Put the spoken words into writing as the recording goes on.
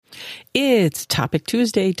It's Topic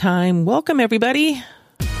Tuesday time. Welcome, everybody. Hey,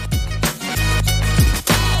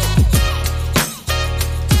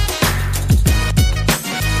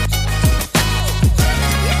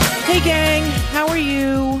 gang. How are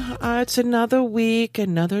you? It's another week,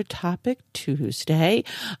 another Topic Tuesday.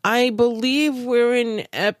 I believe we're in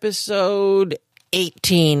episode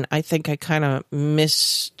 18. I think I kind of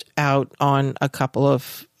missed out on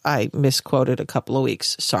I misquoted a couple of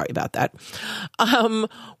weeks. Sorry about that.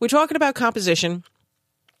 We're talking about composition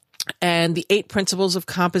and the 8 principles of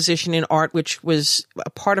composition in art, which was a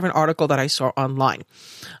part of an article that I saw online.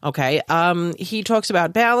 Okay. He talks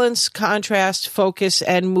about balance, contrast, focus,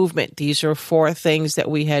 and movement. These are 4 things that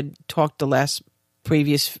we had talked the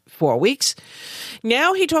previous 4 weeks.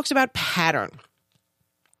 Now he talks about pattern.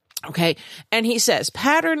 Okay. And he says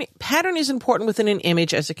pattern is important within an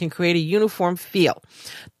image as it can create a uniform feel.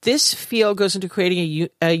 This feel goes into creating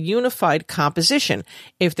a unified composition.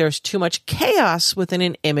 If there's too much chaos within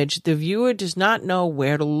an image, the viewer does not know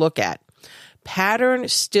where to look at. Pattern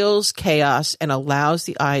stills chaos and allows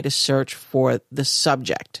the eye to search for the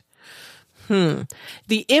subject. The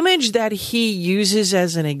image that he uses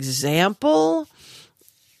as an example,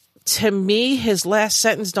 to me, his last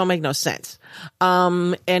sentence don't make no sense.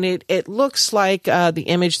 And it looks like the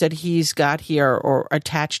image that he's got here or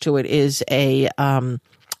attached to it is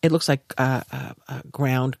it looks like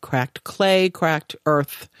ground, cracked clay, cracked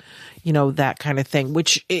earth, that kind of thing,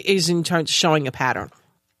 which is in turn showing a pattern.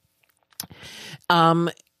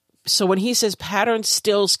 So when he says pattern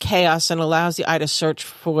stills chaos and allows the eye to search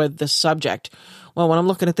for the subject, well, when I'm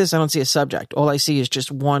looking at this, I don't see a subject. All I see is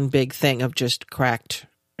just one big thing of just cracked,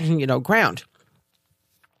 ground.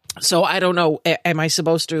 So I don't know, am I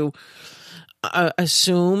supposed to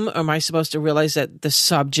assume, or am I supposed to realize that the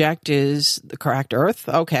subject is the cracked earth?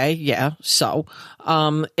 Okay, yeah. So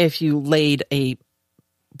if you laid a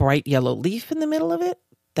bright yellow leaf in the middle of it,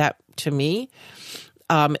 that to me,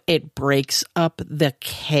 it breaks up the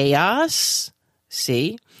chaos.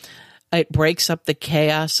 See? It breaks up the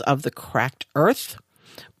chaos of the cracked earth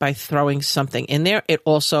by throwing something in there. It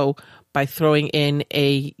also, by throwing in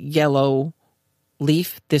a yellow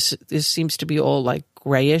leaf, this seems to be all like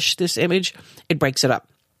grayish, this image, it breaks it up.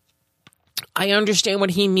 I understand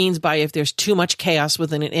what he means by if there's too much chaos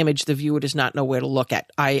within an image, the viewer does not know where to look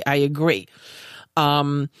at. I agree.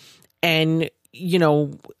 And,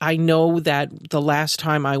 I know that the last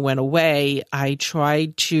time I went away, I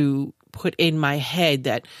tried to put in my head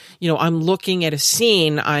that, I'm looking at a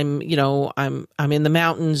scene, I'm in the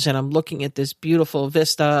mountains and I'm looking at this beautiful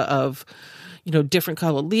vista of, different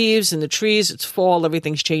colored leaves and the trees. It's fall.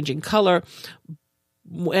 Everything's changing color.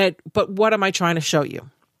 But what am I trying to show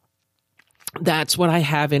you? That's what I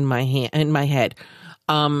have in my head.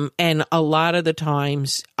 And a lot of the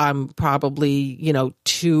times I'm probably,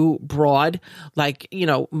 too broad. Like,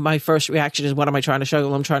 my first reaction is, what am I trying to show you?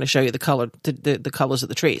 Well, I'm trying to show you the color, the colors of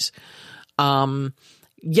the trees. And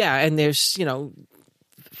there's,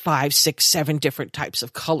 5, 6, 7 different types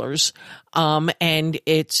of colors. And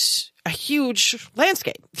it's a huge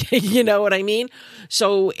landscape. You know what I mean?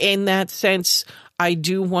 So in that sense, I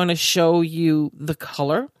do want to show you the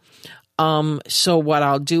color. So what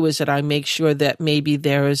I'll do is that I make sure that maybe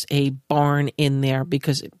there is a barn in there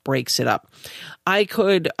because it breaks it up. I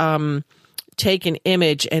could, take an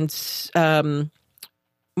image and,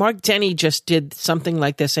 Mark Denny just did something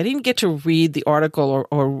like this. I didn't get to read the article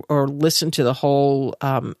or listen to the whole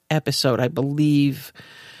episode, I believe.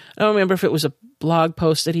 I don't remember if it was a blog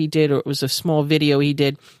post that he did or it was a small video he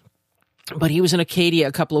did. But he was in Acadia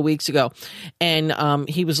a couple of weeks ago, and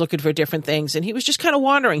he was looking for different things, and he was just kind of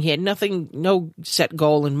wandering. He had no set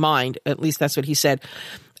goal in mind. At least that's what he said.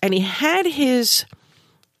 And he had his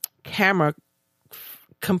camera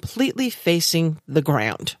completely facing the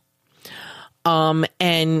ground.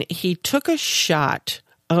 And he took a shot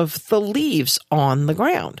of the leaves on the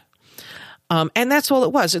ground. And that's all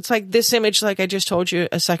it was. It's like this image, like I just told you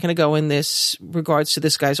a second ago in this regards to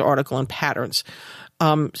this guy's article on patterns.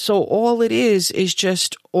 So all it is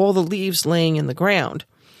just all the leaves laying in the ground.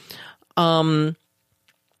 And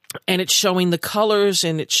it's showing the colors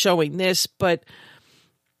and it's showing this, and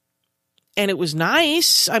it was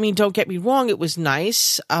nice. I mean, don't get me wrong. It was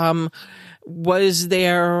nice. Was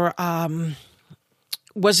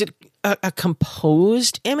it a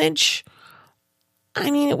composed image? I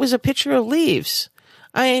mean, it was a picture of leaves.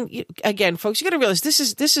 Again, folks, you got to realize this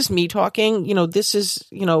is me talking. This is,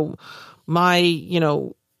 my,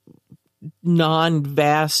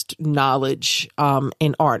 non-vast knowledge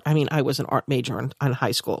in art. I mean, I was an art major in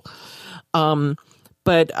high school.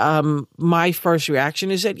 But my first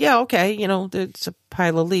reaction is that, yeah, okay, it's a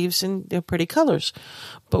pile of leaves and they're pretty colors.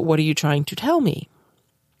 But what are you trying to tell me?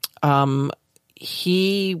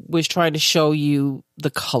 He was trying to show you the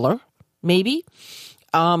color, maybe.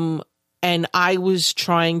 And I was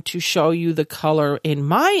trying to show you the color in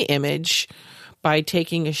my image by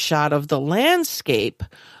taking a shot of the landscape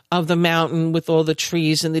of the mountain with all the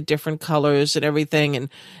trees and the different colors and everything. And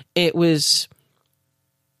it was,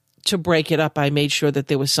 to break it up, I made sure that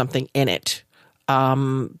there was something in it.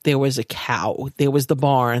 There was a cow, there was the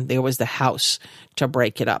barn, there was the house, to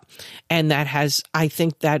break it up. And I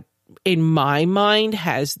think that in my mind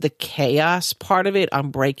has the chaos part of it.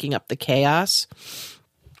 I'm breaking up the chaos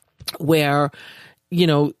where,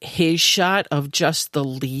 his shot of just the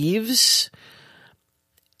leaves,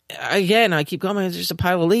 again, I keep going, it's just a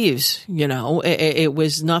pile of leaves, it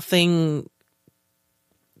was nothing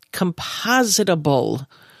compositable.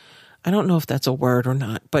 I don't know if that's a word or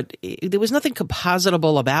not, but there was nothing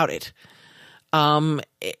compositable about it.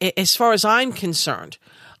 As far as I'm concerned,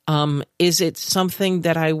 is it something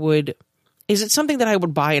that I would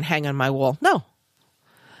buy and hang on my wall? No.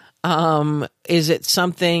 Is it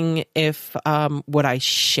something would I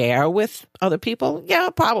share with other people? Yeah,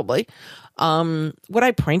 probably. Would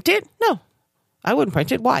I print it? No, I wouldn't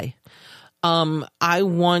print it. Why? I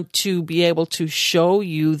want to be able to show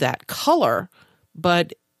you that color,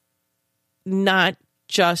 but not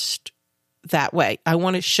just that way. I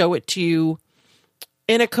want to show it to you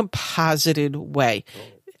in a composited way.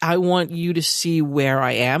 I want you to see where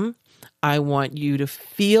I am. I want you to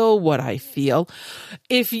feel what I feel.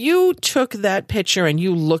 If you took that picture and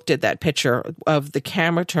you looked at that picture of the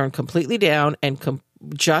camera turned completely down and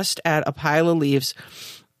just at a pile of leaves,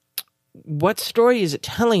 what story is it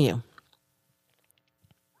telling you?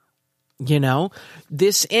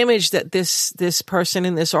 This image that this person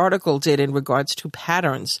in this article did in regards to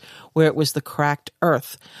patterns, where it was the cracked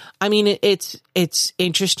earth. I mean, it's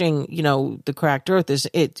interesting, the cracked earth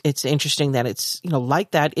it's interesting that it's,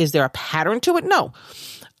 like that. Is there a pattern to it? No.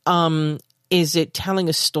 Is it telling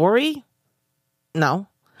a story? No.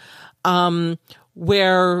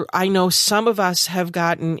 Where I know some of us have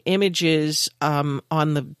gotten images, on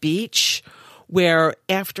the beach where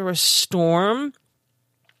after a storm,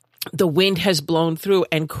 the wind has blown through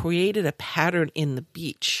and created a pattern in the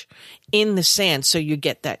beach, in the sand. So you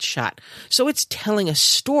get that shot. So it's telling a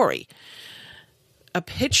story. A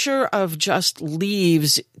picture of just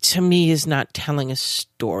leaves, to me, is not telling a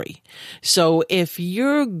story. So if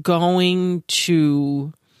you're going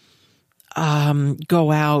to go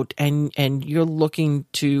out and you're looking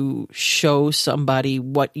to show somebody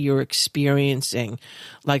what you're experiencing,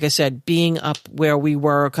 like I said, being up where we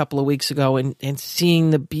were a couple of weeks ago and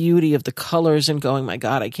seeing the beauty of the colors and going, my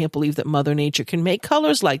God, I can't believe that Mother Nature can make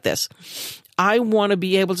colors like this. I want to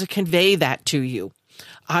be able to convey that to you.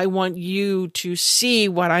 I want you to see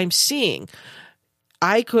what I'm seeing.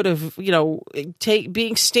 I could have,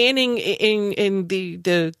 standing in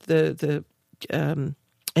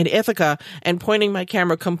in Ithaca and pointing my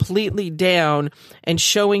camera completely down and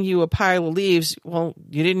showing you a pile of leaves. Well,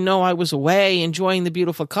 you didn't know I was away enjoying the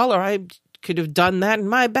beautiful color. I could have done that in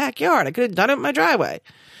my backyard. I could have done it in my driveway.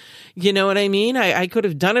 You know what I mean? I could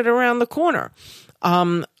have done it around the corner.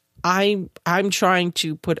 I'm trying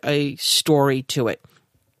to put a story to it.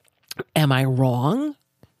 Am I wrong?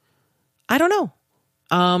 I don't know.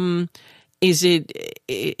 Is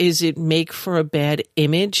it make for a bad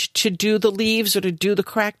image to do the leaves or to do the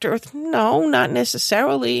cracked earth? No, not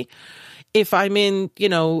necessarily. If I'm in,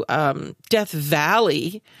 Death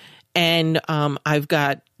Valley and I've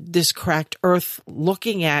got this cracked earth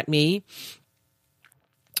looking at me,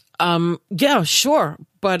 yeah, sure.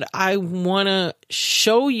 But I want to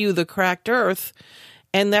show you the cracked earth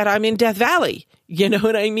and that I'm in Death Valley. You know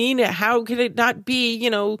what I mean? How could it not be,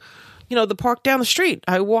 the park down the street?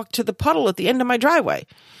 I walk to the puddle at the end of my driveway.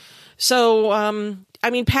 So,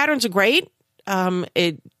 patterns are great.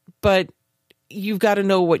 But you've got to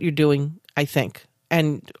know what you're doing, I think.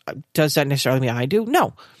 And does that necessarily mean I do?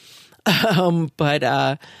 No. But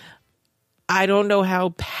I don't know how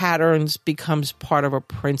patterns becomes part of a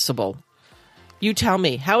principle. You tell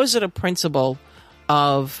me, how is it a principle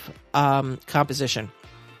of composition?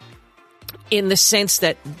 In the sense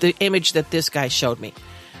that the image that this guy showed me.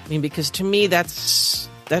 I mean, because to me, that's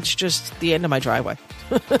just the end of my driveway.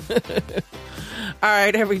 All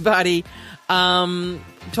right, everybody.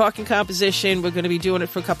 Talking composition. We're going to be doing it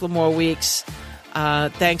for a couple of more weeks.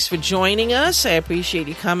 Thanks for joining us. I appreciate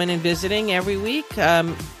you coming and visiting every week.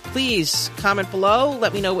 Please comment below.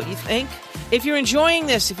 Let me know what you think. If you're enjoying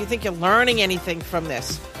this, if you think you're learning anything from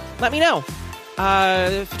this, let me know.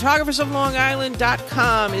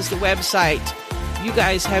 photographersoflongisland.com is the website. You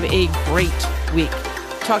guys have a great week.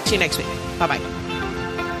 Talk to you next week. Bye-bye.